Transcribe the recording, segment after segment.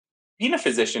being a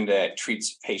physician that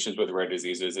treats patients with rare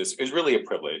diseases is really a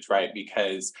privilege, right?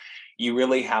 Because you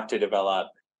really have to develop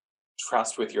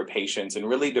trust with your patients and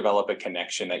really develop a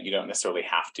connection that you don't necessarily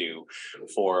have to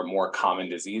for more common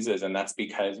diseases. And that's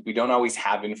because we don't always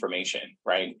have information,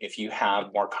 right? If you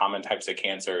have more common types of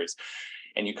cancers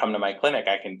and you come to my clinic,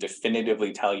 I can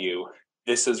definitively tell you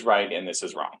this is right and this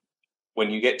is wrong. When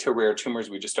you get to rare tumors,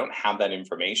 we just don't have that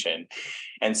information.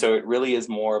 And so it really is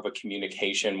more of a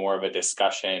communication, more of a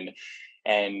discussion,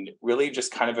 and really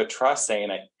just kind of a trust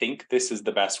saying, I think this is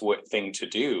the best thing to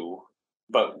do,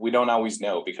 but we don't always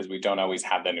know because we don't always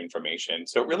have that information.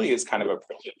 So it really is kind of a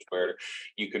privilege where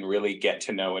you can really get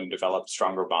to know and develop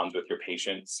stronger bonds with your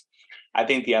patients. I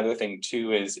think the other thing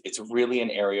too is it's really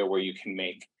an area where you can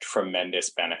make tremendous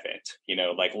benefit. You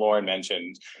know, like Lauren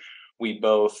mentioned, we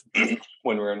both,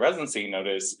 when we were in residency,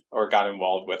 noticed or got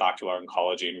involved with ocular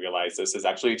oncology and realized this is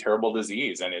actually a terrible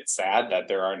disease. And it's sad that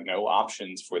there are no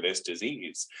options for this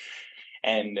disease.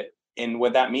 And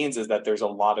what that means is that there's a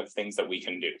lot of things that we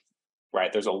can do,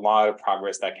 right? There's a lot of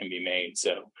progress that can be made.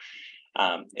 So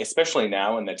especially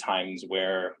now in the times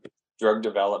where drug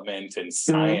development and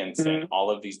science and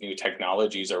all of these new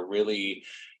technologies are really,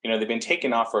 they've been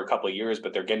taken off for a couple of years,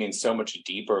 but they're getting so much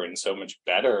deeper and so much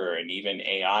better. And even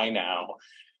AI now,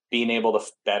 being able to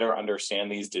better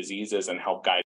understand these diseases and help guide